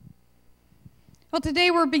Well,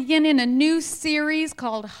 today we're beginning a new series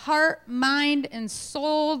called Heart, Mind, and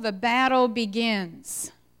Soul, The Battle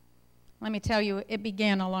Begins. Let me tell you, it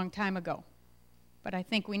began a long time ago. But I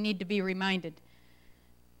think we need to be reminded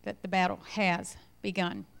that the battle has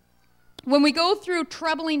begun. When we go through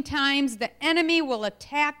troubling times, the enemy will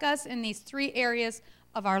attack us in these three areas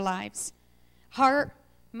of our lives: heart,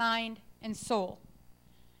 mind, and soul.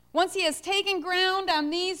 Once he has taken ground on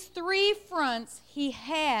these three fronts, he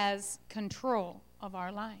has control of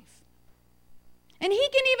our life. And he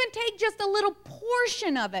can even take just a little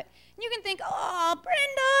portion of it. You can think, oh,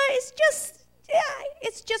 Brenda,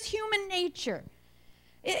 it's just human nature.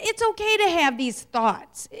 It's okay to have these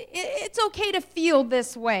thoughts. It's okay to feel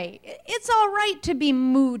this way. It's all right to be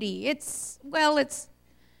moody.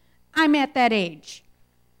 I'm at that age.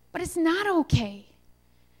 But it's not okay.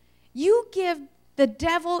 You give the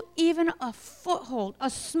devil even a foothold, a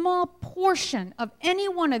small portion of any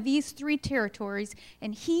one of these three territories,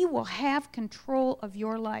 and he will have control of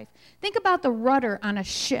your life. Think about the rudder on a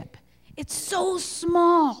ship. It's so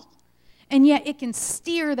small, and yet it can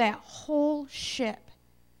steer that whole ship.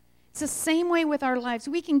 It's the same way with our lives.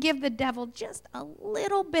 We can give the devil just a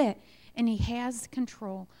little bit, and he has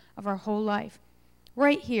control of our whole life.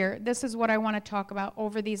 Right here, this is what I want to talk about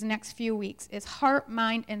over these next few weeks, is heart,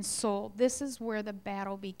 mind, and soul. This is where the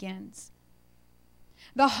battle begins.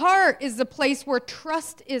 The heart is the place where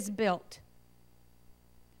trust is built.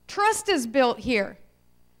 Trust is built here.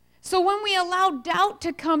 So when we allow doubt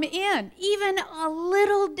to come in, even a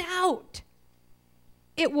little doubt,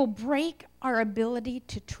 it will break our ability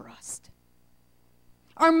to trust.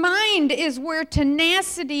 Our mind is where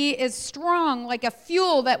tenacity is strong, like a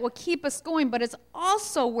fuel that will keep us going, but it's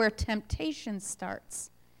also where temptation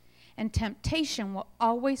starts. And temptation will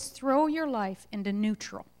always throw your life into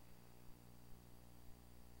neutral.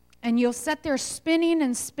 And you'll sit there spinning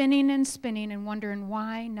and spinning and spinning and wondering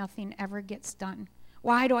why nothing ever gets done.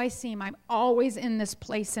 Why do I seem I'm always in this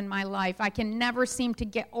place in my life? I can never seem to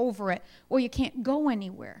get over it. Well, you can't go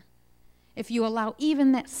anywhere if you allow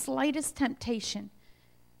even that slightest temptation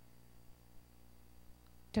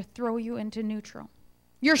to throw you into neutral.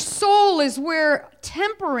 Your soul is where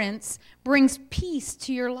temperance brings peace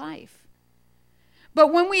to your life.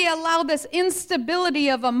 But when we allow this instability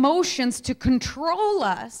of emotions to control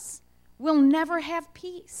us, we'll never have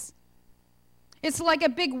peace. It's like a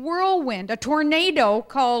big whirlwind, a tornado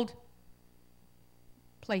called,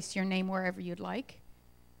 place your name wherever you'd like.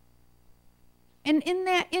 And in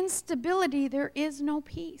that instability, there is no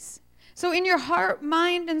peace. So in your heart,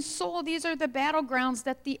 mind, and soul, these are the battlegrounds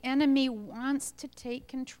that the enemy wants to take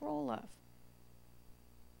control of.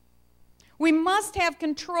 We must have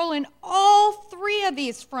control in all three of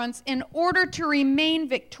these fronts in order to remain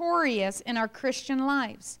victorious in our Christian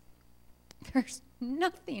lives. There's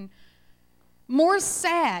nothing more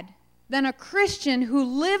sad than a Christian who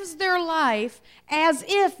lives their life as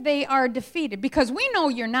if they are defeated. Because we know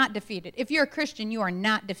you're not defeated. If you're a Christian, you are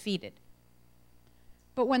not defeated.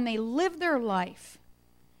 But when they live their life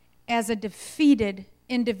as a defeated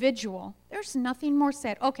individual, there's nothing more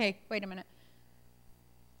sad. Okay, wait a minute.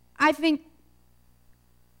 I think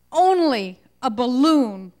only a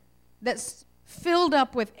balloon that's filled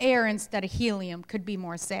up with air instead of helium could be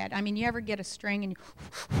more sad. I mean, you ever get a string and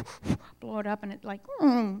you blow it up and it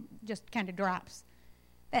just kind of drops.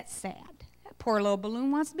 That's sad. That poor little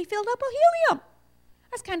balloon wants to be filled up with helium.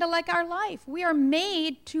 That's kind of like our life. We are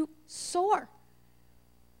made to soar.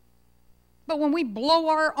 But when we blow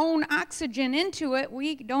our own oxygen into it,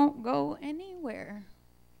 we don't go anywhere.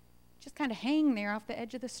 Just kind of hang there off the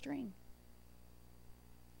edge of the string.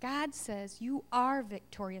 God says, you are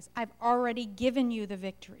victorious. I've already given you the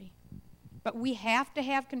victory. But we have to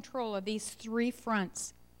have control of these three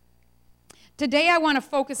fronts. Today I want to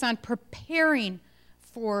focus on preparing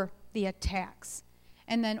for the attacks.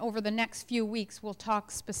 And then over the next few weeks, we'll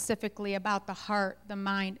talk specifically about the heart, the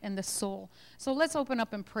mind, and the soul. So let's open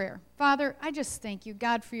up in prayer. Father, I just thank you,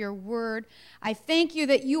 God, for your word. I thank you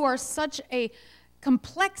that you are such a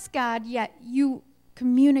complex God, yet you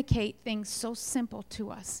communicate things so simple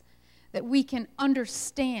to us that we can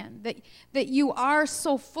understand, that you are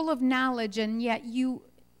so full of knowledge, and yet you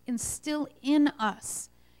instill in us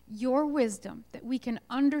your wisdom, that we can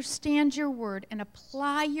understand your word and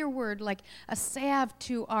apply your word like a salve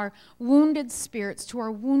to our wounded spirits, to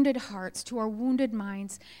our wounded hearts, to our wounded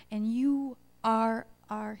minds. And you are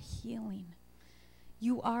our healing.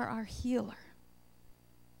 You are our healer.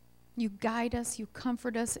 You guide us, you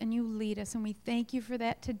comfort us, and you lead us. And we thank you for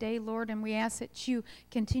that today, Lord. And we ask that you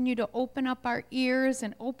continue to open up our ears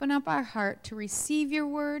and open up our heart to receive your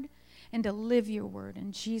word and to live your word.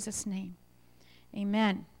 In Jesus' name,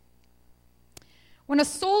 amen. When a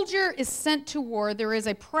soldier is sent to war, there is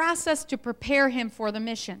a process to prepare him for the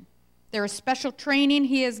mission. There is special training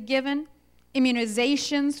he is given,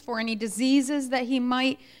 immunizations for any diseases that he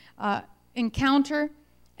might encounter,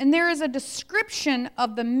 and there is a description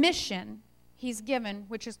of the mission he's given,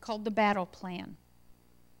 which is called the battle plan.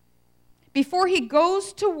 Before he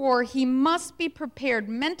goes to war, he must be prepared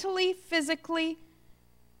mentally, physically,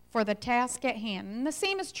 for the task at hand. And the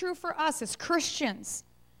same is true for us as Christians.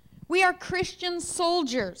 We are Christian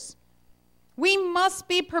soldiers. We must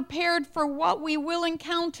be prepared for what we will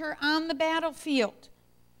encounter on the battlefield.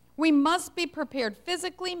 We must be prepared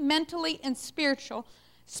physically, mentally, and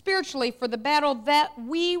spiritually for the battle that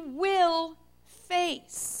we will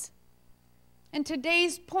face. And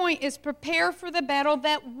today's point is prepare for the battle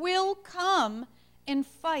that will come and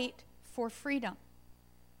fight for freedom.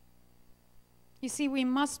 You see, we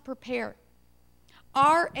must prepare.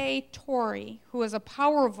 R.A. Torrey, who was a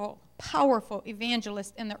powerful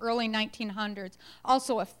evangelist in the early 1900s,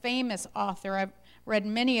 also a famous author, I've read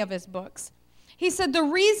many of his books. He said, the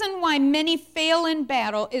reason why many fail in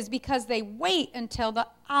battle is because they wait until the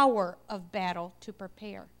hour of battle to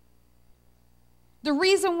prepare. The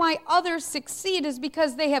reason why others succeed is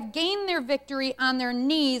because they have gained their victory on their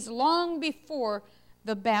knees long before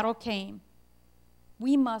the battle came.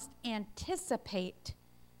 We must anticipate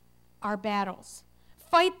our battles.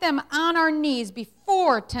 Fight them on our knees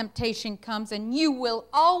before temptation comes, and you will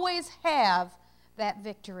always have that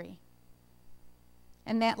victory.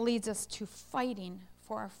 And that leads us to fighting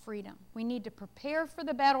for our freedom. We need to prepare for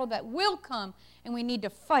the battle that will come, and we need to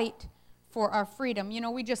fight for our freedom. You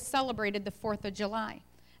know, we just celebrated the 4th of July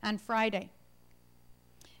on Friday.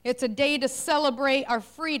 It's a day to celebrate our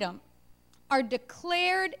freedom, our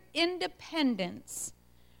declared independence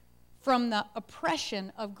from the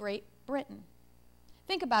oppression of Great Britain.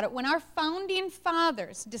 Think about it. When our founding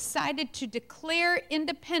fathers decided to declare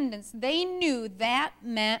independence, they knew that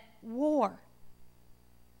meant war.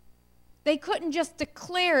 They couldn't just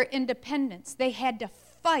declare independence. They had to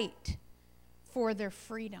fight for their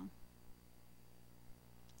freedom.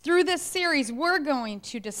 Through this series, we're going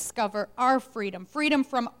to discover our freedom, freedom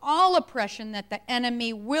from all oppression that the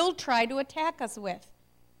enemy will try to attack us with.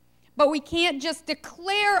 But we can't just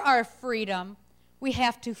declare our freedom. We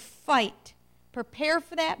have to fight, prepare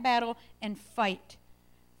for that battle, and fight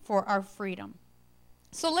for our freedom.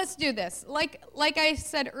 So let's do this. Like I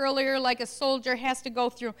said earlier, like a soldier has to go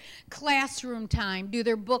through classroom time, do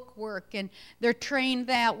their book work, and they're trained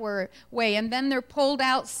that way. And then they're pulled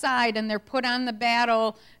outside and they're put on the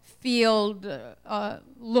battlefield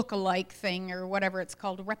look-alike thing or whatever it's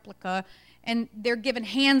called, replica. And they're given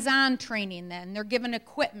hands-on training then. They're given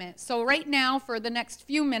equipment. So right now, for the next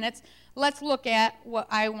few minutes, let's look at what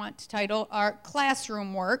I want to title our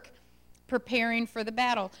classroom work, preparing for the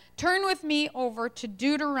battle. Turn with me over to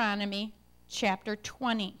Deuteronomy chapter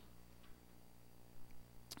 20.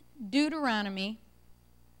 Deuteronomy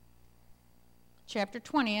chapter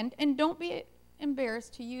 20. And don't be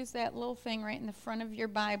embarrassed to use that little thing right in the front of your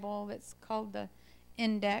Bible that's called the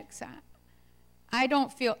index. I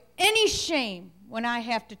don't feel any shame when I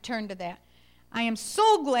have to turn to that. I am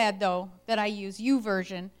so glad, though, that I use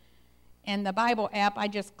YouVersion and the Bible app. I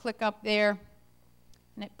just click up there,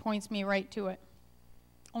 and it points me right to it.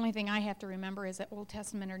 Only thing I have to remember is the Old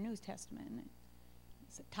Testament or New Testament.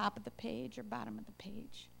 It's the top of the page or bottom of the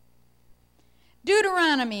page.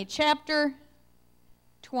 Deuteronomy chapter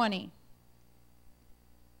 20.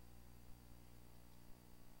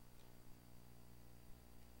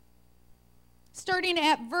 Starting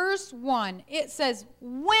at verse 1, it says,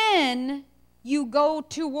 when you go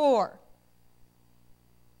to war.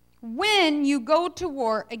 When you go to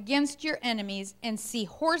war against your enemies and see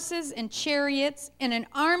horses and chariots and an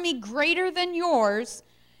army greater than yours,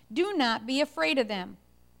 do not be afraid of them,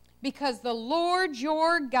 because the Lord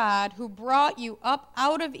your God, who brought you up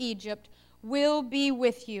out of Egypt, will be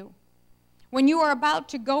with you. When you are about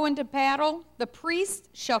to go into battle, the priest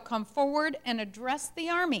shall come forward and address the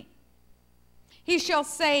army. He shall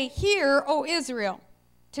say, hear, O Israel,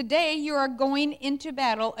 today you are going into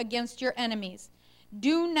battle against your enemies.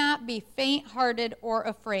 Do not be faint-hearted or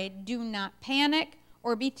afraid. Do not panic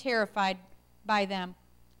or be terrified by them.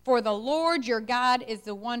 For the Lord your God is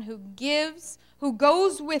the one who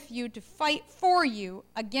goes with you to fight for you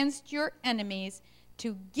against your enemies,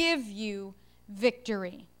 to give you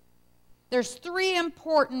victory. There's 3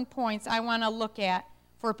 important points I want to look at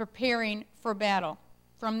for preparing for battle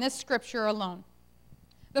from this scripture alone.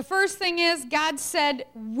 The first thing is God said,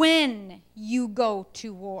 when you go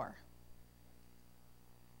to war.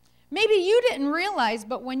 Maybe you didn't realize,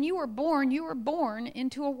 but when you were born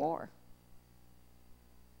into a war.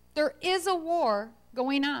 There is a war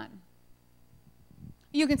going on.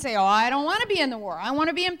 You can say, oh, I don't want to be in the war. I want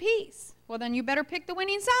to be in peace. Well, then you better pick the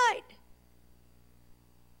winning side.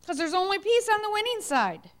 Because there's only peace on the winning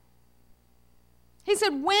side. He said,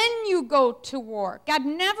 when you go to war. God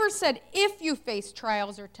never said if you face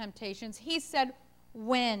trials or temptations. He said,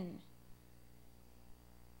 when.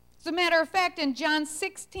 As a matter of fact, in John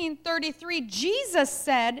 16:33, Jesus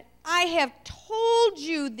said, I have told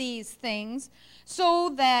you these things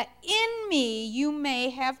so that in me you may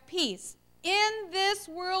have peace. In this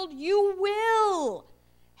world you will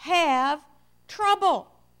have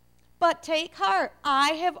trouble. But take heart, I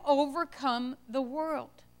have overcome the world.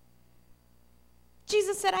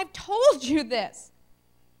 Jesus said, I've told you this.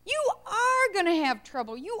 You are going to have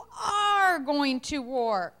trouble. You are going to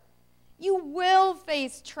war. You will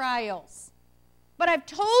face trials. But I've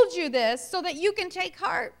told you this so that you can take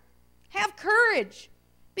heart. Have courage.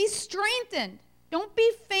 Be strengthened. Don't be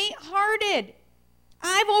faint-hearted.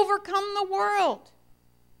 I've overcome the world.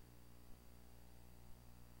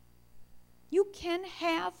 You can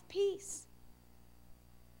have peace.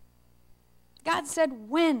 God said,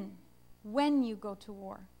 when you go to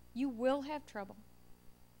war, you will have trouble.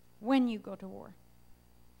 When you go to war.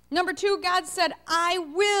 Number 2, God said, I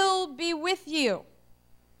will be with you.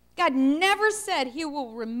 God never said he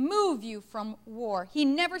will remove you from war. He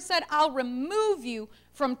never said, I'll remove you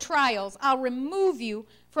from trials. I'll remove you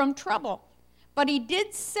from trouble. But he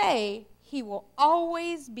did say he will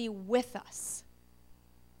always be with us.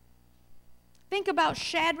 Think about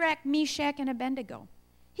Shadrach, Meshach, and Abednego.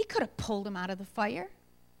 He could have pulled them out of the fire,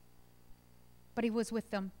 but he was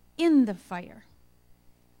with them in the fire.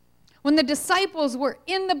 When the disciples were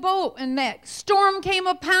in the boat and that storm came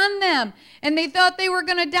upon them and they thought they were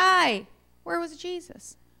going to die, where was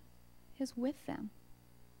Jesus? He was with them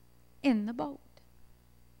in the boat.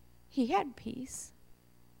 He had peace.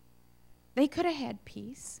 They could have had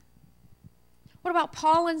peace. What about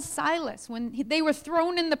Paul and Silas when they were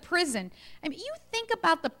thrown in the prison? I mean, you think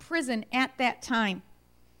about the prison at that time.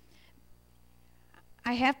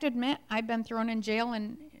 I have to admit, I've been thrown in jail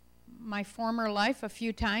in my former life a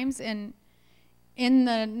few times, and in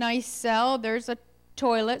the nice cell, there's a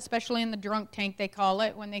toilet, especially in the drunk tank, they call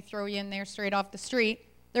it, when they throw you in there straight off the street.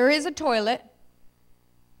 There is a toilet.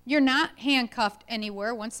 You're not handcuffed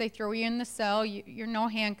anywhere. Once they throw you in the cell, you're no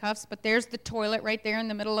handcuffs, but there's the toilet right there in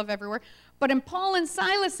the middle of everywhere. But in Paul and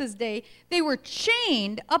Silas's day, they were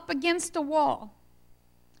chained up against a wall.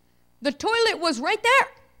 The toilet was right there,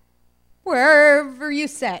 wherever you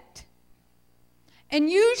sat. And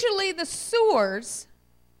usually the sewers,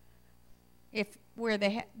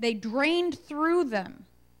 they drained through them.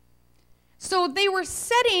 So they were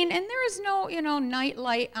sitting, and there is no, night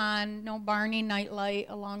light on, no Barney night light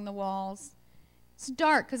along the walls. It's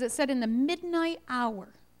dark because it said in the midnight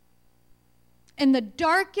hour. In the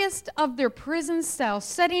darkest of their prison cell,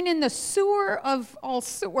 sitting in the sewer of all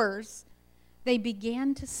sewers, they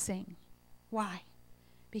began to sing. Why?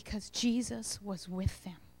 Because Jesus was with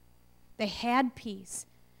them. They had peace,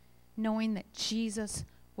 knowing that Jesus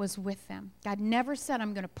was with them. God never said,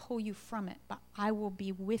 I'm going to pull you from it, but I will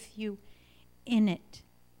be with you in it.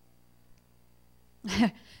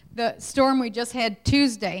 The storm we just had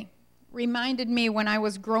Tuesday reminded me when I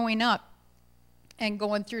was growing up and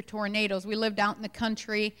going through tornadoes. We lived out in the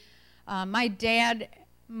country. My dad,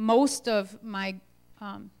 most of my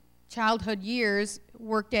childhood years,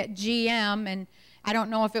 worked at GM, and I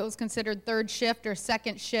don't know if it was considered third shift or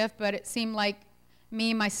second shift, but it seemed like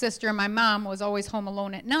me, my sister, and my mom was always home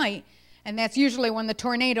alone at night, and that's usually when the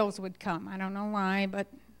tornadoes would come. I don't know why, but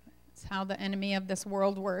it's how the enemy of this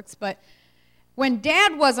world works. But when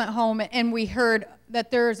Dad wasn't home and we heard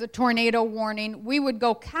that there's a tornado warning, we would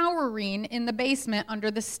go cowering in the basement under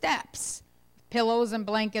the steps, pillows and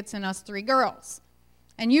blankets and us 3 girls,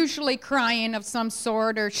 and usually crying of some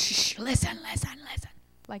sort or shh, listen,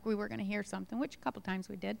 like we were going to hear something, which a couple times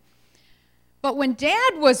we did. But when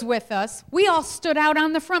Dad was with us, we all stood out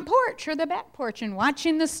on the front porch or the back porch and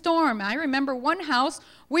watching the storm. I remember one house,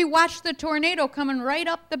 we watched the tornado coming right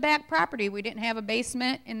up the back property. We didn't have a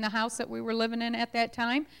basement in the house that we were living in at that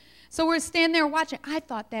time. So we're standing there watching. I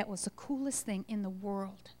thought that was the coolest thing in the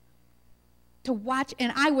world to watch.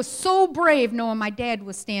 And I was so brave knowing my dad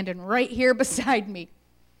was standing right here beside me.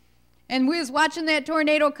 And we was watching that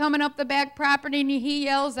tornado coming up the back property, and he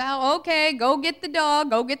yells out, okay, go get the dog,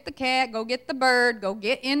 go get the cat, go get the bird, go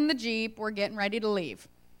get in the Jeep. We're getting ready to leave.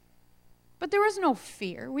 But there was no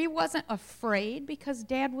fear. We wasn't afraid because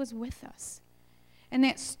Dad was with us. And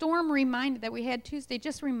that storm that we had Tuesday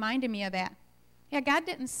just reminded me of that. Yeah, God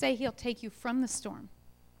didn't say he'll take you from the storm.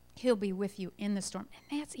 He'll be with you in the storm.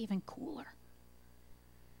 And that's even cooler.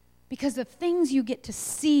 Because the things you get to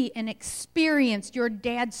see and experience, your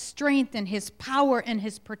dad's strength and his power and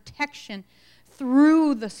his protection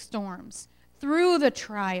through the storms, through the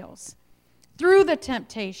trials, through the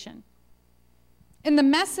temptation. In the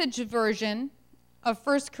Message version of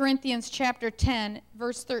 1 Corinthians chapter 10,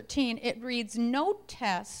 verse 13, it reads, "No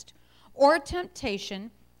test or temptation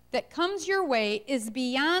that comes your way is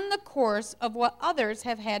beyond the course of what others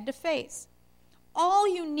have had to face. All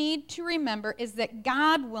you need to remember is that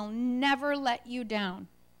God will never let you down.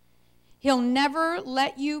 He'll never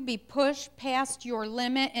let you be pushed past your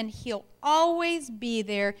limit, and he'll always be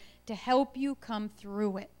there to help you come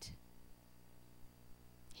through it."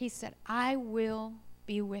 He said, "I will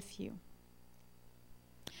be with you."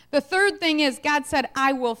 The third thing is, God said,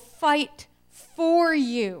 "I will fight for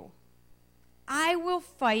you." I will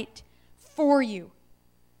fight for you.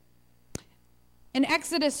 In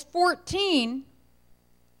Exodus 14,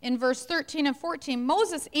 in verse 13 and 14,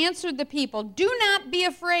 Moses answered the people, "Do not be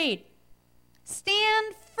afraid.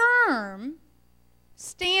 Stand firm,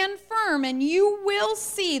 and you will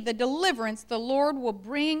see the deliverance the Lord will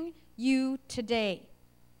bring you today.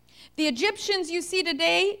 The Egyptians you see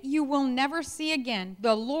today, you will never see again.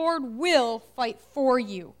 The Lord will fight for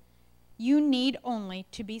you. You need only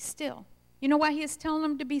to be still." You know why he is telling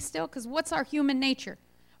them to be still? Because what's our human nature?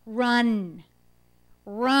 Run.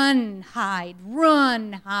 Run, hide.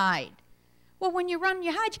 Run, hide. Well, when you run,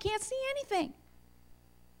 you hide, you can't see anything.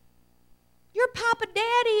 Your Papa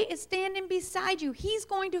Daddy is standing beside you. He's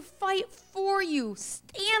going to fight for you.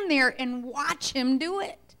 Stand there and watch him do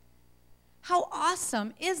it. How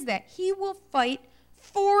awesome is that? He will fight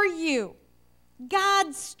for you.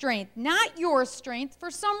 God's strength, not your strength. For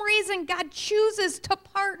some reason, God chooses to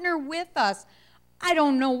partner with us. I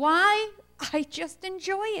don't know why. I just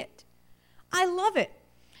enjoy it. I love it.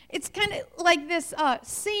 It's kind of like this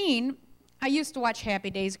scene. I used to watch Happy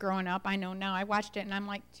Days growing up. I know now. I watched it, and I'm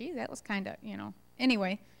like, gee, that was kind of,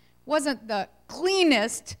 Anyway, wasn't the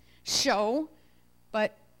cleanest show,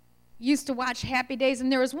 but used to watch Happy Days.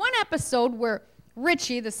 And there was one episode where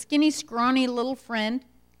Richie, the skinny, scrawny little friend,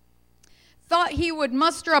 thought he would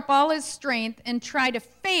muster up all his strength and try to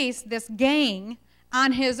face this gang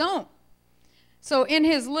on his own. So in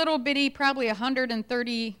his little bitty, probably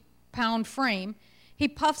 130-pound frame, he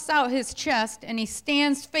puffs out his chest and he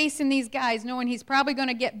stands facing these guys knowing he's probably going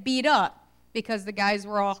to get beat up because the guys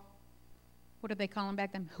were all, what did they call them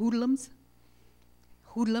back then? Hoodlums?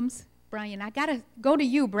 Hoodlums? Brian, I got to go to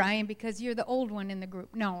you, Brian, because you're the old one in the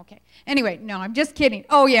group. No, okay. Anyway, no, I'm just kidding.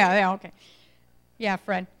 Oh, yeah, okay. Yeah,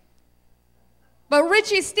 Fred. But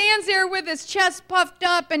Richie stands there with his chest puffed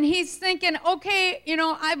up, and he's thinking, okay,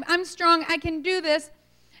 I'm strong, I can do this.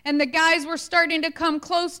 And the guys were starting to come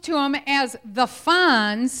close to him as the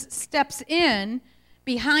Fonz steps in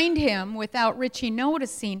behind him without Richie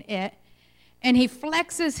noticing it. And he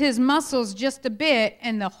flexes his muscles just a bit,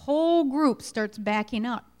 and the whole group starts backing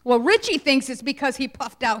up. Well, Richie thinks it's because he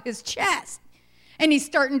puffed out his chest. And he's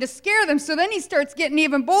starting to scare them. So then he starts getting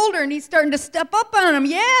even bolder, and he's starting to step up on them.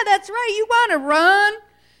 Yeah, that's right. You want to run?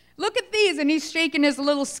 Look at these. And he's shaking his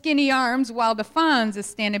little skinny arms while the Fonz is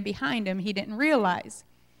standing behind him. He didn't realize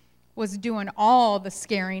was doing all the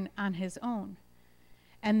scaring on his own.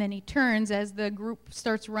 And then he turns as the group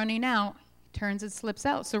starts running out. Turns and slips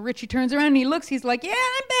out. So Richie turns around and he looks. He's like, yeah,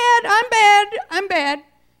 I'm bad.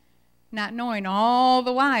 Not knowing all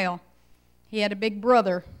the while he had a big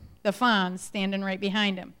brother, the Fonz, standing right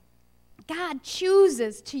behind him. God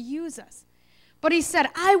chooses to use us. But he said,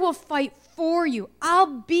 I will fight for you.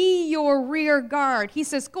 I'll be your rear guard. He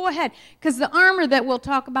says, go ahead, because the armor that we'll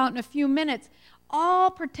talk about in a few minutes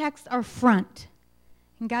all protects our front.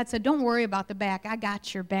 And God said, don't worry about the back. I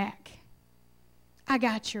got your back. I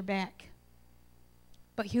got your back.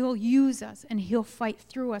 But he'll use us, and he'll fight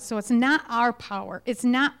through us. So it's not our power. It's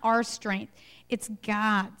not our strength. It's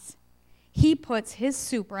God's. He puts his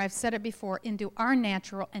super, I've said it before, into our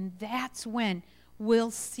natural, and that's when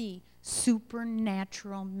we'll see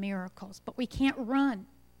supernatural miracles. But we can't run.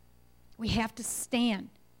 We have to stand.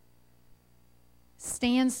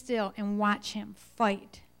 Stand still and watch him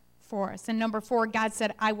fight for us. And number 4, God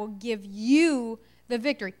said, I will give you the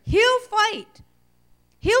victory. He'll fight.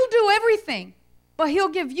 He'll do everything, but he'll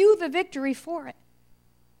give you the victory for it.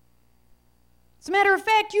 As a matter of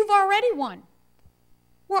fact, you've already won.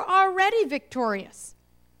 We're already victorious.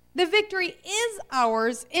 The victory is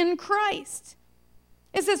ours in Christ.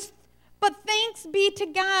 It says, but thanks be to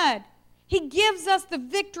God. He gives us the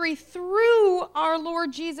victory through our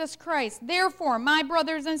Lord Jesus Christ. Therefore, my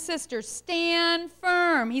brothers and sisters, stand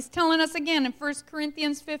firm. He's telling us again in 1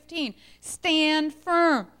 Corinthians 15, stand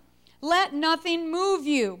firm. Let nothing move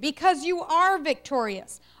you, because you are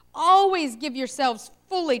victorious. Always give yourselves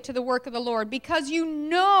fully to the work of the Lord, because you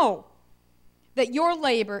know that your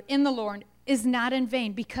labor in the Lord is not in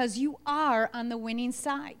vain, because you are on the winning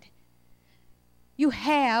side. You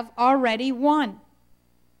have already won.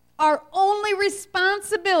 Our only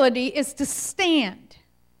responsibility is to stand.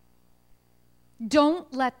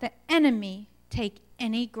 Don't let the enemy take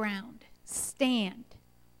any ground. Stand.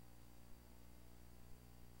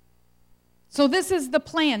 So this is the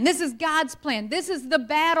plan. This is God's plan. This is the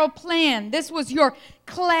battle plan. This was your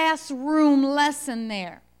classroom lesson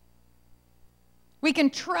there. We can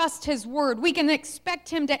trust his word. We can expect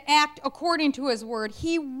him to act according to his word.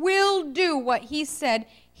 He will do what he said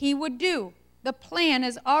he would do. The plan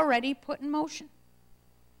is already put in motion.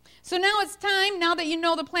 So now it's time, now that you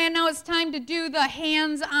know the plan, now it's time to do the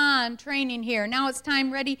hands-on training here. Now it's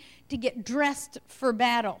time ready to get dressed for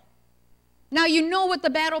battle. Now you know what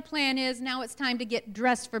the battle plan is. Now it's time to get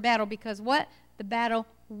dressed for battle, because what? The battle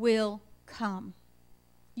will come.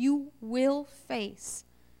 You will face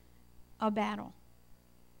a battle.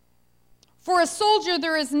 For a soldier,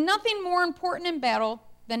 there is nothing more important in battle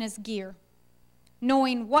than his gear,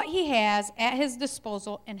 knowing what he has at his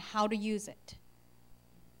disposal and how to use it.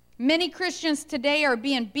 Many Christians today are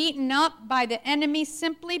being beaten up by the enemy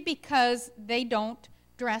simply because they don't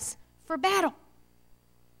dress for battle.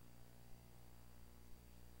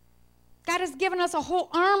 God has given us a whole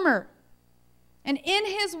armor. And in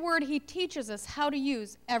his word, he teaches us how to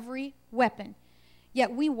use every weapon.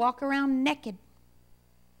 Yet we walk around naked,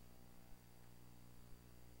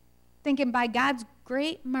 thinking by God's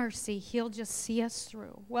great mercy, he'll just see us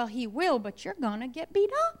through. Well, he will, but you're going to get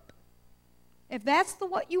beat up. If that's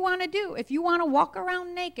what you want to do, if you want to walk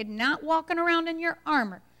around naked, not walking around in your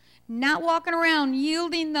armor, not walking around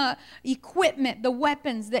yielding the equipment, the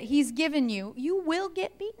weapons that he's given you, you will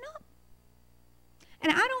get beaten up.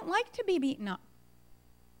 And I don't like to be beaten up.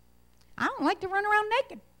 I don't like to run around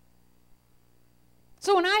naked.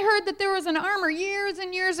 So when I heard that there was an armor years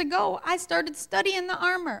and years ago, I started studying the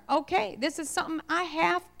armor. Okay, this is something I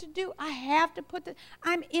have to do. I have to put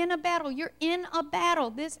I'm in a battle. You're in a battle.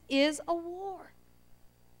 This is a war.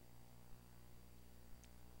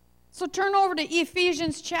 So turn over to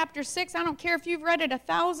Ephesians chapter 6. I don't care if you've read it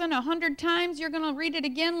 1,000, 100 times. You're going to read it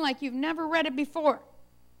again like you've never read it before.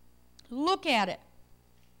 Look at it.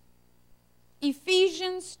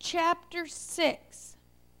 Ephesians chapter 6.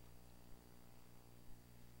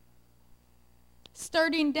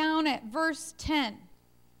 Starting down at verse 10.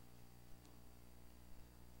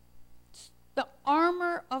 The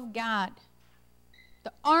armor of God.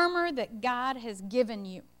 The armor that God has given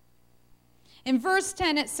you. In verse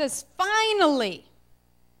 10 it says, finally,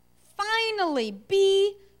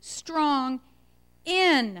 be strong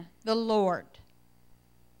in the Lord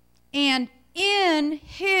and in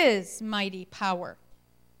his mighty power.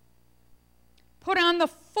 Put on the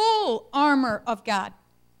full armor of God,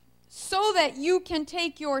 so that you can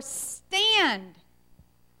take your stand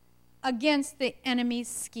against the enemy's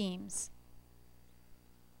schemes.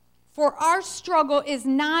 For our struggle is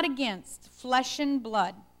not against flesh and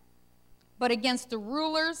blood, but against the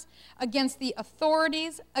rulers, against the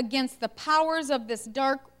authorities, against the powers of this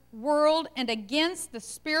dark world, and against the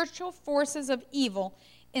spiritual forces of evil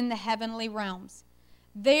in the heavenly realms.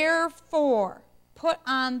 Therefore, put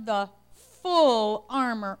on the full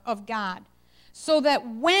armor of God, so that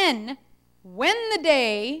when the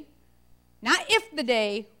day, not if the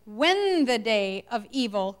day, when the day of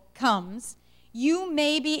evil comes, you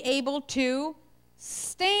may be able to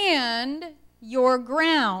stand your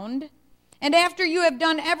ground. And after you have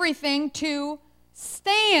done everything to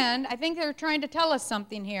stand, I think they're trying to tell us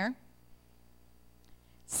something here.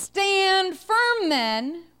 Stand firm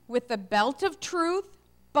then, with the belt of truth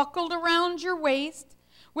buckled around your waist,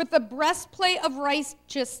 with the breastplate of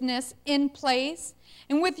righteousness in place,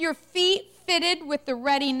 and with your feet fitted with the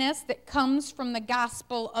readiness that comes from the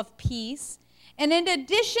gospel of peace. And in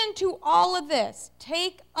addition to all of this,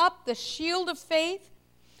 take up the shield of faith,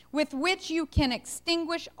 with which you can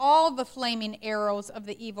extinguish all the flaming arrows of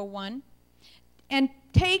the evil one, and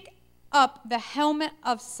take up the helmet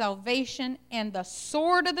of salvation and the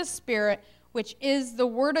sword of the Spirit, which is the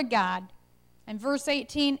word of God. And verse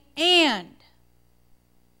 18, and,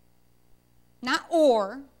 not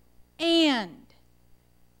or, and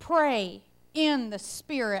pray in the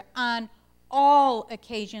Spirit on all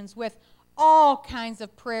occasions with all kinds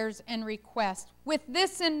of prayers and requests. With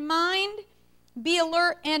this in mind, be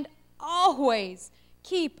alert and always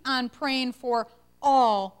keep on praying for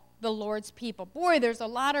all the Lord's people. Boy, there's a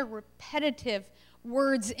lot of repetitive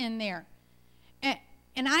words in there.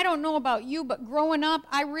 And I don't know about you, but growing up,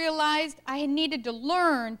 I realized I needed to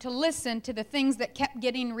learn to listen to the things that kept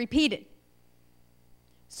getting repeated.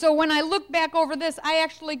 So when I look back over this, I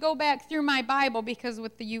actually go back through my Bible, because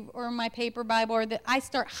with or my paper Bible, or I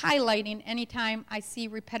start highlighting anytime I see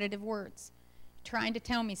repetitive words, trying to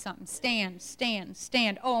tell me something. Stand, stand,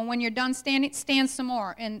 stand. Oh, and when you're done standing, stand some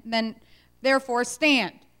more. And then, therefore,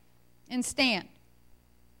 stand and stand.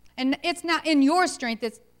 And it's not in your strength,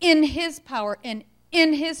 it's in His power and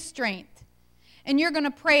in His strength. And you're going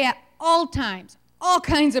to pray at all times, all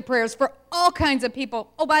kinds of prayers for all kinds of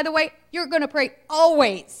people. Oh, by the way, you're going to pray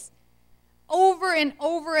always, over and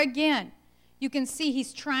over again. You can see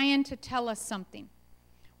He's trying to tell us something.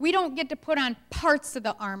 We don't get to put on parts of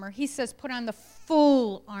the armor. He says put on the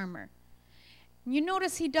full armor. You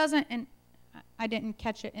notice He doesn't, and I didn't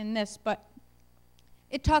catch it in this, but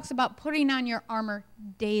it talks about putting on your armor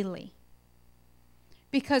daily.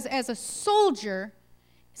 Because as a soldier,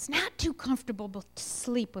 it's not too comfortable to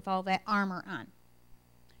sleep with all that armor on.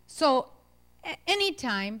 So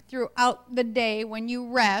anytime throughout the day when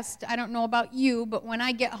you rest, I don't know about you, but when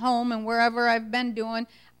I get home and wherever I've been doing,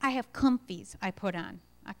 I have comfies I put on.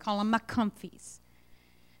 I call them my comfies.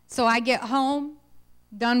 So I get home,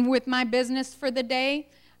 done with my business for the day.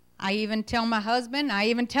 I even tell my husband, I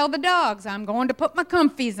even tell the dogs, I'm going to put my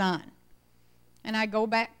comfies on. And I go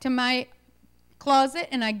back to my closet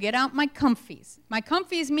and I get out my comfies. My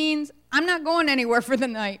comfies means I'm not going anywhere for the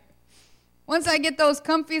night. Once I get those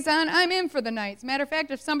comfies on, I'm in for the night. As a matter of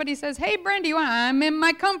fact, if somebody says, hey, Brenda, I'm in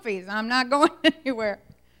my comfies. I'm not going anywhere.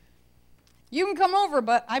 You can come over,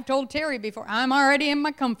 but I've told Terry before, I'm already in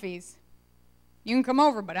my comfies. You can come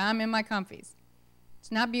over, but I'm in my comfies.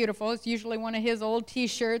 It's not beautiful. It's usually one of his old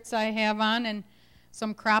T-shirts I have on and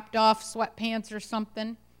some cropped off sweatpants or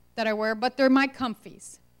something that I wear, but they're my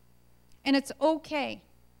comfies. And it's okay.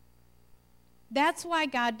 That's why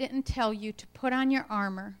God didn't tell you to put on your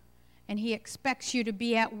armor, and He expects you to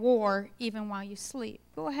be at war even while you sleep.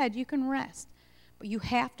 Go ahead, you can rest. But you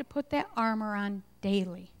have to put that armor on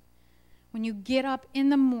daily. When you get up in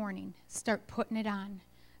the morning, start putting it on.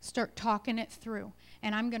 Start talking it through.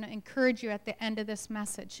 And I'm going to encourage you at the end of this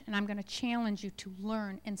message, and I'm going to challenge you to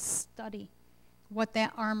learn and study what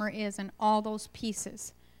that armor is and all those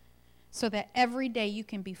pieces, so that every day you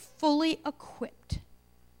can be fully equipped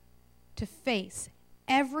to face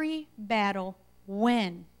every battle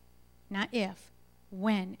when, not if,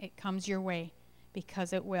 when it comes your way,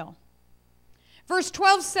 because it will. Verse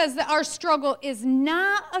 12 says that our struggle is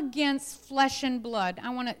not against flesh and blood. I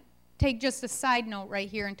want to take just a side note right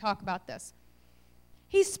here and talk about this.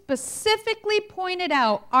 He specifically pointed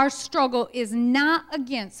out our struggle is not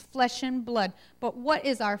against flesh and blood, but what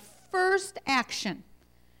is our first action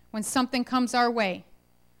when something comes our way?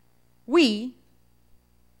 We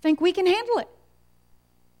think we can handle it.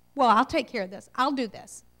 Well, I'll take care of this. I'll do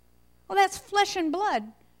this. Well, that's flesh and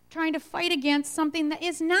blood trying to fight against something that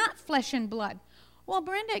is not flesh and blood. Well,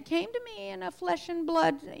 Brenda, it came to me in a flesh and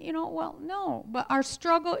blood, well, no. But our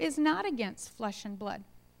struggle is not against flesh and blood.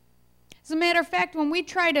 As a matter of fact, when we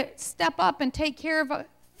try to step up and take care of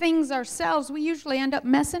things ourselves, we usually end up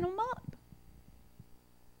messing them up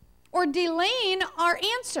or delaying our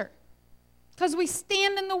answer because we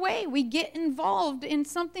stand in the way. We get involved in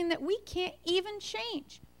something that we can't even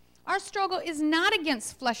change. Our struggle is not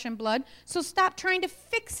against flesh and blood, so stop trying to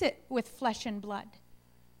fix it with flesh and blood.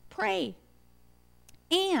 Pray.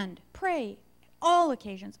 And pray all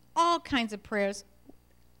occasions, all kinds of prayers,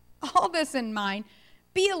 all this in mind.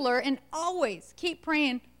 Be alert and always keep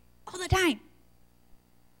praying all the time.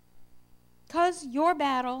 Because your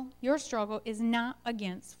battle, your struggle is not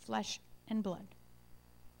against flesh and blood.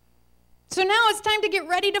 So now it's time to get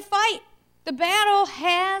ready to fight. The battle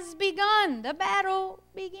has begun. The battle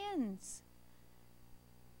begins.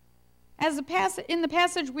 As in the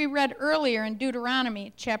passage we read earlier in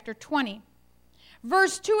Deuteronomy chapter 20,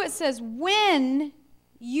 verse 2, it says, when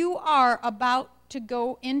you are about to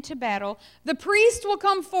go into battle, the priest will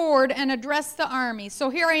come forward and address the army. So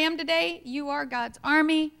here I am today. You are God's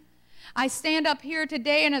army. I stand up here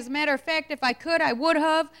today, and as a matter of fact, if I could, I would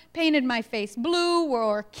have painted my face blue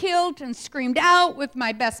or killed and screamed out with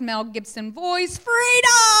my best Mel Gibson voice,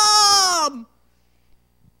 freedom!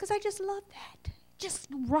 Because I just love that. It just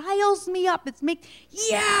riles me up.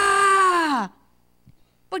 Yeah!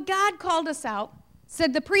 But God called us out,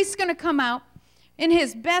 said the priest's going to come out in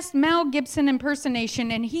his best Mel Gibson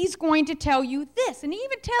impersonation, and he's going to tell you this. And he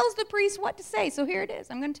even tells the priest what to say. So here it is.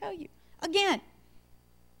 I'm going to tell you again.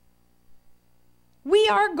 We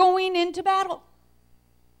are going into battle.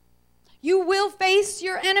 You will face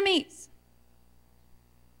your enemies.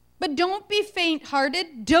 But don't be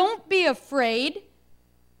faint-hearted. Don't be afraid.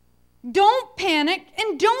 Don't panic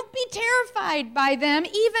and don't be terrified by them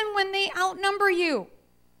even when they outnumber you.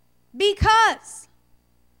 Because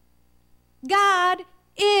God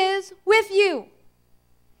is with you.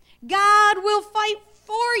 God will fight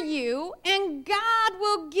for you and God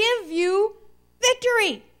will give you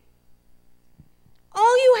victory.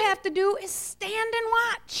 All you have to do is stand and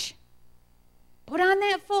watch. Put on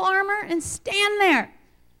that full armor and stand there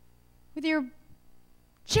with your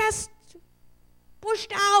chest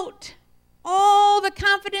pushed out. All the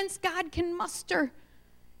confidence God can muster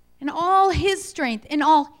and all His strength and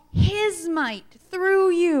all His might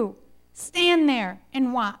through you. Stand there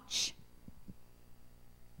and watch.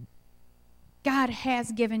 God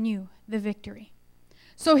has given you the victory.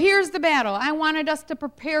 So here's the battle. I wanted us to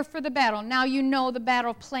prepare for the battle. Now you know the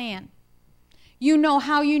battle plan. You know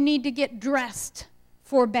how you need to get dressed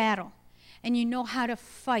for battle. And you know how to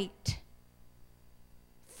fight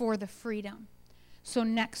for the freedom. So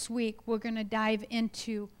next week, we're going to dive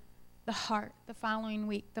into the heart, the following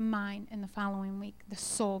week, the mind, and the following week, the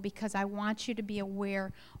soul, because I want you to be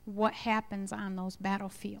aware what happens on those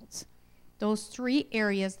battlefields. Those 3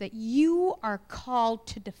 areas that you are called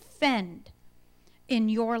to defend in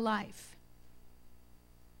your life.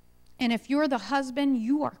 And if you're the husband,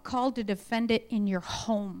 you are called to defend it in your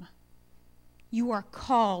home. You are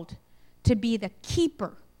called to be the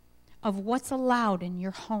keeper of what's allowed in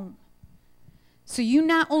your home. So you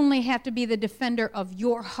not only have to be the defender of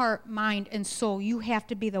your heart, mind, and soul, you have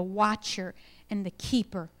to be the watcher and the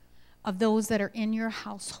keeper of those that are in your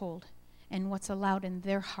household and what's allowed in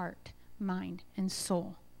their heart, mind, and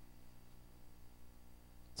soul.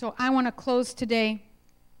 So I want to close today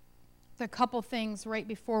with a couple things right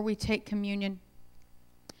before we take communion.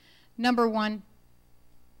 Number 1,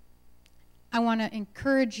 I want to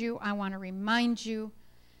encourage you, I want to remind you,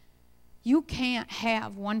 you can't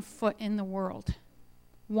have one foot in the world,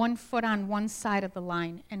 one foot on one side of the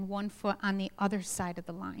line and one foot on the other side of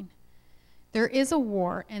the line. There is a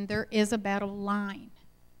war and there is a battle line.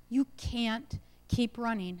 You can't keep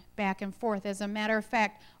running back and forth. As a matter of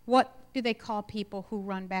fact, what do they call people who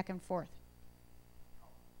run back and forth?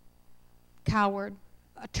 Coward,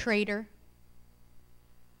 a traitor.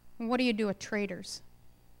 And what do you do with traitors?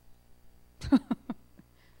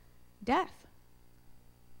 Death.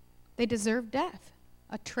 They deserve death.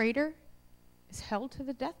 A traitor is held to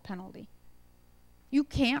the death penalty. You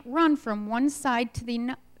can't run from one side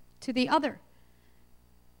to the other.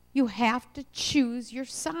 You have to choose your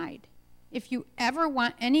side. If you ever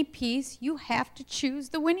want any peace, you have to choose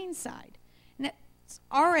the winning side. And it's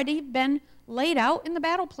already been laid out in the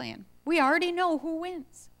battle plan. We already know who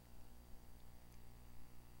wins.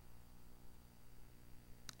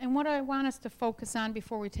 And what I want us to focus on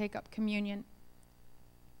before we take up communion,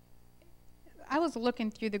 I was looking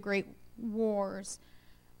through the great wars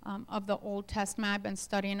of the Old Testament. I've been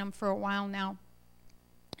studying them for a while now.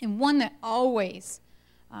 And one that always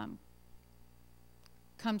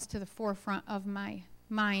comes to the forefront of my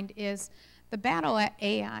mind is the battle at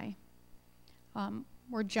Ai,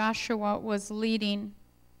 where Joshua was leading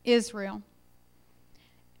Israel.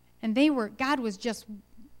 And God was just,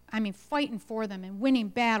 fighting for them and winning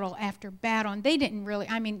battle after battle. And they didn't really,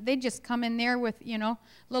 they just come in there with,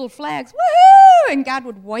 little flags, woohoo! And God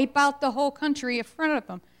would wipe out the whole country in front of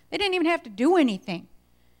them. They didn't even have to do anything.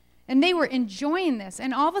 And they were enjoying this.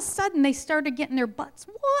 And all of a sudden, they started getting their butts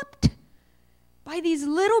whooped by these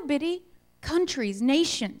little bitty countries,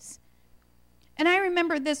 nations. And I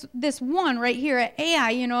remember this one right here at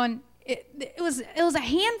Ai, and it was a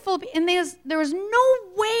handful of, and there was no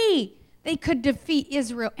way they could defeat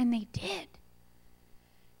Israel, and they did.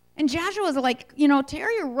 And Joshua was like,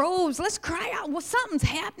 tear your robes, let's cry out, well, something's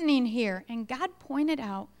happening here. And God pointed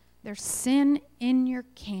out, there's sin in your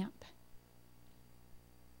camp.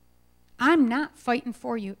 I'm not fighting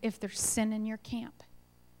for you if there's sin in your camp.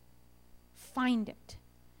 Find it.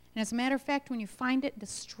 And as a matter of fact, when you find it,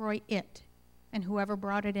 destroy it and whoever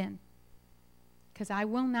brought it in. Because I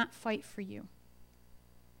will not fight for you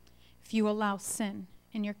if you allow sin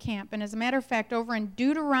in your camp. And as a matter of fact, over in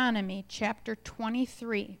Deuteronomy chapter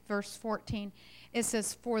 23, verse 14, it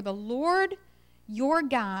says, "For the Lord your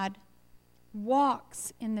God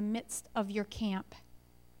walks in the midst of your camp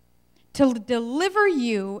to deliver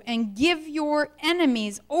you and give your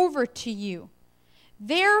enemies over to you.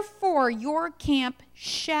 Therefore your camp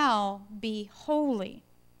shall be holy,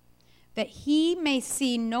 that he may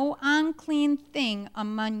see no unclean thing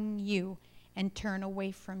among you and turn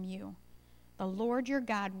away from you." The Lord your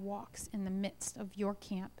God walks in the midst of your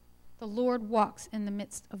camp. The Lord walks in the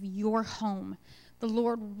midst of your home. The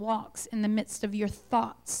Lord walks in the midst of your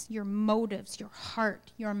thoughts, your motives, your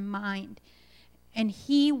heart, your mind. And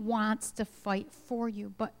he wants to fight for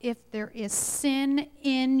you. But if there is sin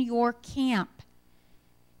in your camp,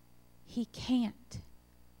 he can't.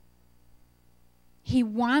 He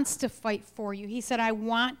wants to fight for you. He said, I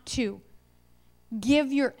want to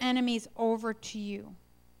give your enemies over to you.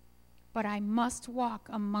 But I must walk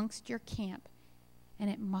amongst your camp, and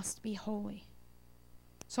it must be holy.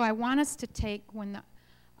 So I want us to take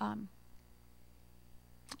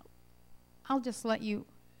I'll just let you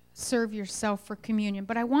serve yourself for communion.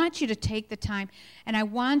 But I want you to take the time, and I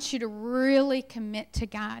want you to really commit to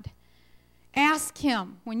God. Ask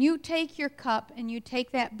him, when you take your cup and you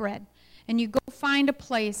take that bread, and you go find a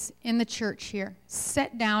place in the church here,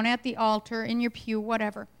 sit down at the altar, in your pew,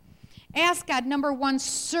 whatever. Ask God, number one,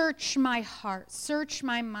 search my heart, search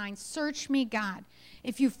my mind, search me, God.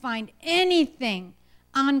 If you find anything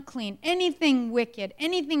unclean, anything wicked,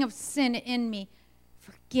 anything of sin in me,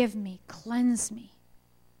 forgive me, cleanse me,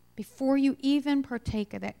 before you even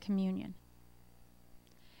partake of that communion.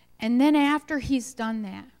 And then after he's done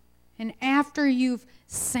that, and after you've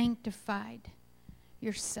sanctified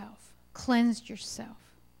yourself, cleansed yourself,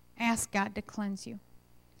 ask God to cleanse you,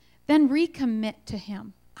 then recommit to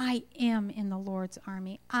him. I am in the Lord's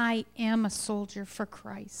army. I am a soldier for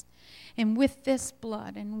Christ. And with this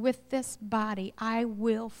blood and with this body, I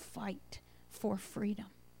will fight for freedom.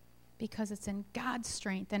 Because it's in God's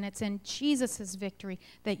strength and it's in Jesus' victory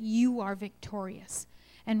that you are victorious.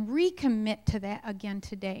 And recommit to that again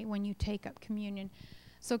today when you take up communion.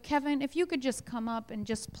 So Kevin, if you could just come up and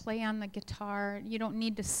just play on the guitar. You don't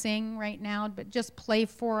need to sing right now, but just play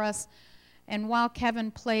for us. And while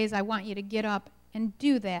Kevin plays, I want you to get up and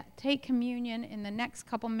do that. Take communion in the next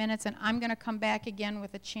couple minutes, and I'm going to come back again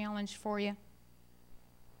with a challenge for you.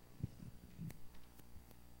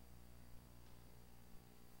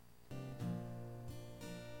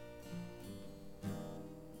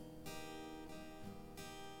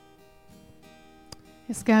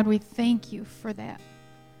 Yes, God, we thank you for that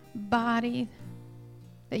body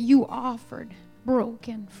that you offered,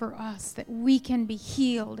 broken for us, that we can be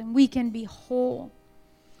healed and we can be whole.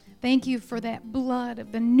 Thank you for that blood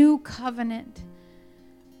of the new covenant.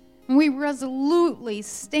 And we resolutely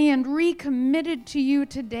stand recommitted to you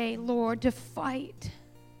today, Lord, to fight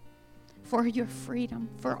for your freedom,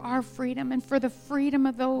 for our freedom, and for the freedom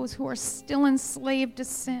of those who are still enslaved to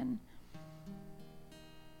sin.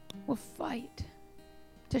 We'll fight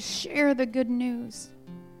to share the good news.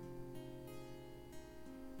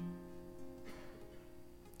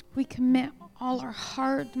 We commit all our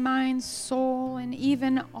heart, mind, soul, and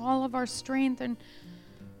even all of our strength and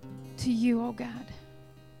to you, oh God.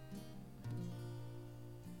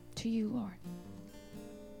 To you, Lord.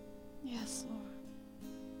 Yes, Lord.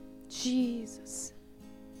 Jesus.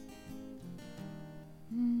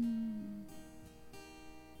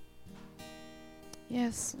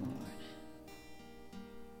 Yes, Lord.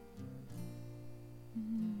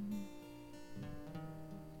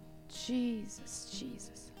 Jesus,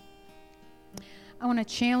 Jesus. I want to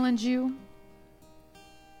challenge you.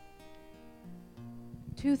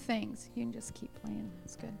 2 things. You can just keep playing.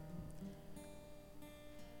 It's good.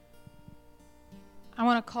 I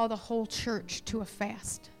want to call the whole church to a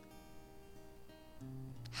fast.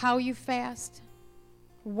 How you fast,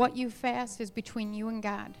 what you fast is between you and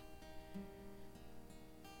God.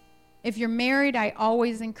 If you're married, I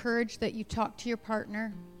always encourage that you talk to your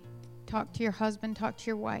partner, talk to your husband, talk to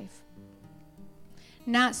your wife.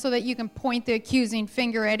 Not so that you can point the accusing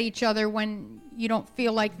finger at each other when you don't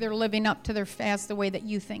feel like they're living up to their fast the way that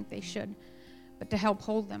you think they should, but to help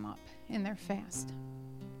hold them up in their fast.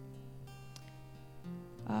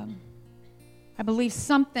 I believe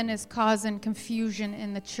something is causing confusion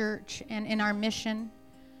in the church and in our mission.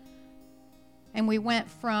 And we went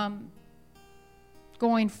from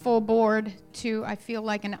going full board to, I feel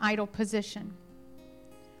like, an idle position.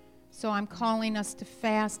 So I'm calling us to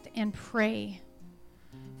fast and pray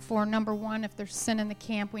for, number one, if there's sin in the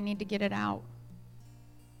camp, we need to get it out.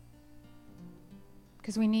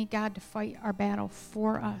 Because we need God to fight our battle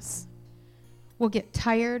for us. We'll get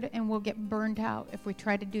tired and we'll get burned out if we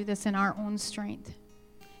try to do this in our own strength.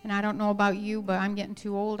 And I don't know about you, but I'm getting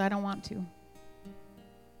too old. I don't want to.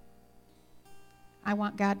 I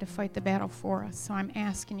want God to fight the battle for us. So I'm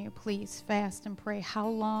asking you, please fast and pray. How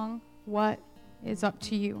long? What is up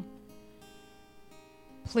to you?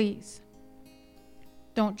 Please.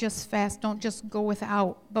 Don't just fast. Don't just go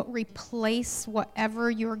without, but replace whatever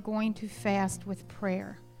you're going to fast with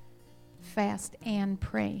prayer. Fast and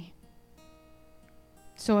pray.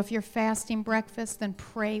 So if you're fasting breakfast, then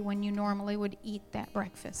pray when you normally would eat that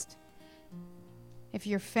breakfast. If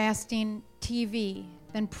you're fasting TV,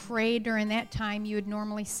 then pray during that time you would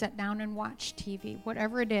normally sit down and watch TV.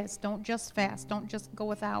 Whatever it is, don't just fast. Don't just go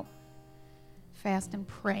without. Fast and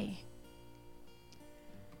pray.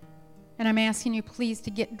 And I'm asking you, please, to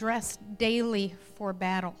get dressed daily for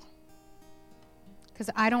battle. Because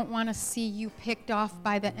I don't want to see you picked off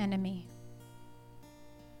by the enemy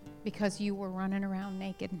because you were running around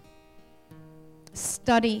naked.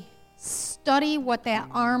 Study what that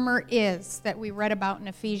armor is that we read about in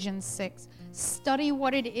Ephesians 6. Study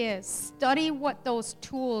what it is. Study what those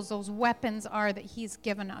tools, those weapons are that he's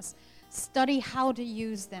given us. Study how to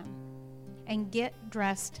use them. And get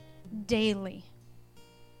dressed daily.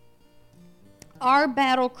 Our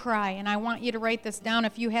battle cry, and I want you to write this down.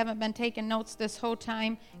 If you haven't been taking notes this whole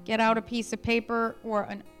time, get out a piece of paper or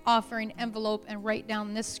an offering envelope and write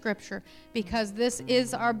down this scripture, because this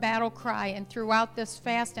is our battle cry. And throughout this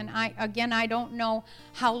fast, and I don't know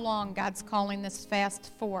how long God's calling this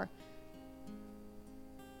fast for,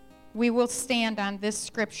 we will stand on this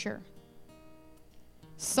scripture.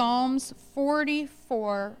 Psalms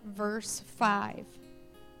 44, verse 5.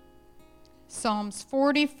 Psalms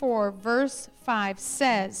 44, verse 5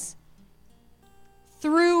 says,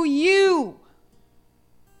 through you,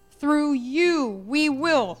 we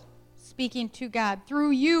will, speaking to God,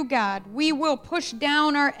 through you, God, we will push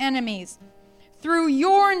down our enemies. Through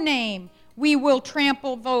your name, we will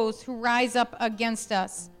trample those who rise up against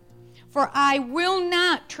us. For I will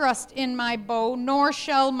not trust in my bow, nor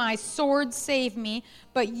shall my sword save me,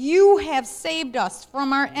 but you have saved us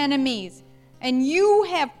from our enemies, and you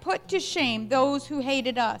have put to shame those who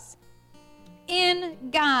hated us.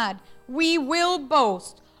 In God we will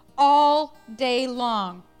boast all day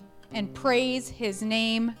long and praise his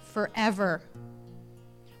name forever.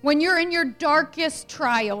 When you're in your darkest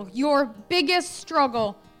trial, your biggest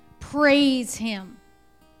struggle, praise him.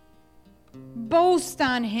 Boast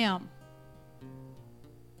on him.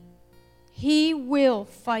 He will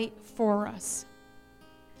fight for us.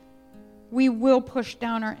 We will push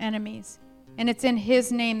down our enemies. And it's in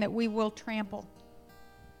his name that we will trample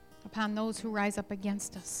upon those who rise up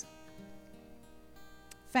against us.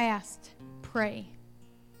 Fast, pray,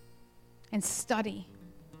 and study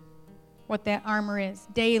what that armor is.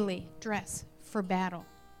 Daily dress for battle.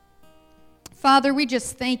 Father, we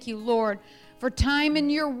just thank you, Lord, for time in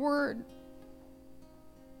your word.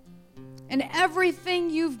 And everything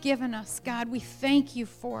you've given us, God, we thank you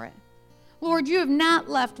for it. Lord, you have not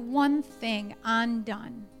left one thing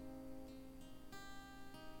undone.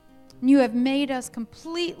 You have made us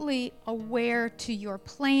completely aware to your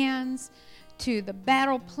plans, to the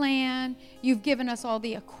battle plan. You've given us all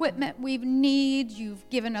the equipment we need. You've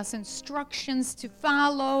given us instructions to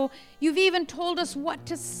follow. You've even told us what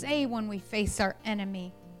to say when we face our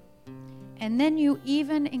enemy. And then you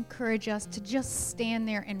even encourage us to just stand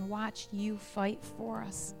there and watch you fight for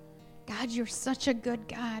us. God, you're such a good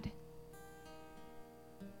God.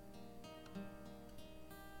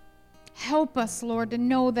 Help us, Lord, to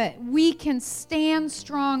know that we can stand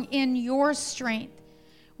strong in your strength.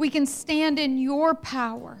 We can stand in your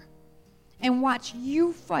power and watch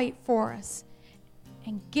you fight for us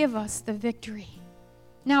and give us the victory.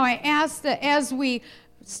 Now I ask that as we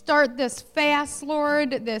start this fast,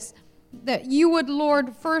 Lord, that you would,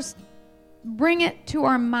 Lord, first bring it to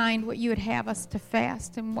our mind what you would have us to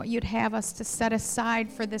fast and what you'd have us to set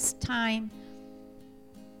aside for this time.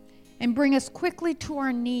 And bring us quickly to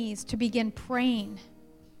our knees to begin praying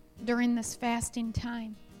during this fasting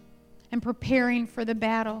time and preparing for the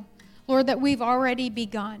battle. Lord, that we've already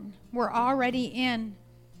begun. We're already in.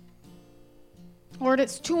 Lord,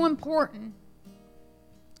 it's too important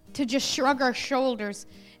to just shrug our shoulders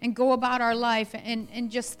and go about our life and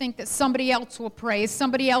just think that somebody else will pray,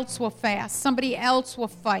 somebody else will fast, somebody else will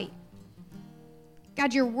fight.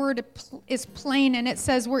 God, your word is plain, and it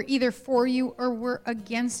says we're either for you or we're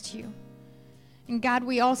against you. And God,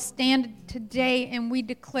 we all stand today, and we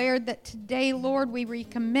declare that today, Lord, we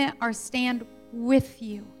recommit our stand with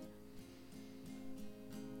you.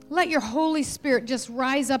 Let your Holy Spirit just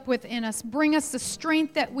rise up within us. Bring us the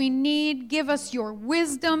strength that we need. Give us your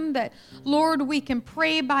wisdom that, Lord, we can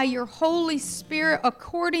pray by your Holy Spirit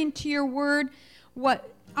according to your word, what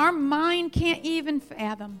our mind can't even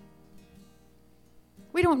fathom.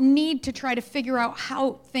 We don't need to try to figure out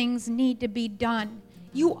how things need to be done.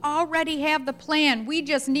 You already have the plan. We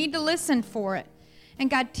just need to listen for it. And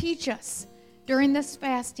God, teach us during this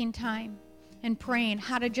fasting time and praying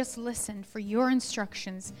how to just listen for your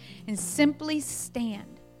instructions and simply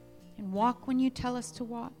stand and walk when you tell us to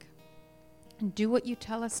walk and do what you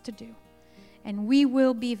tell us to do. And we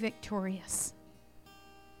will be victorious.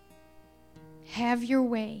 Have your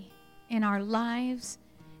way in our lives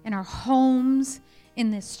in our homes,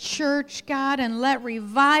 in this church, God, and let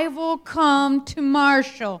revival come to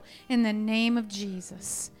Marshall in the name of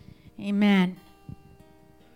Jesus. Amen.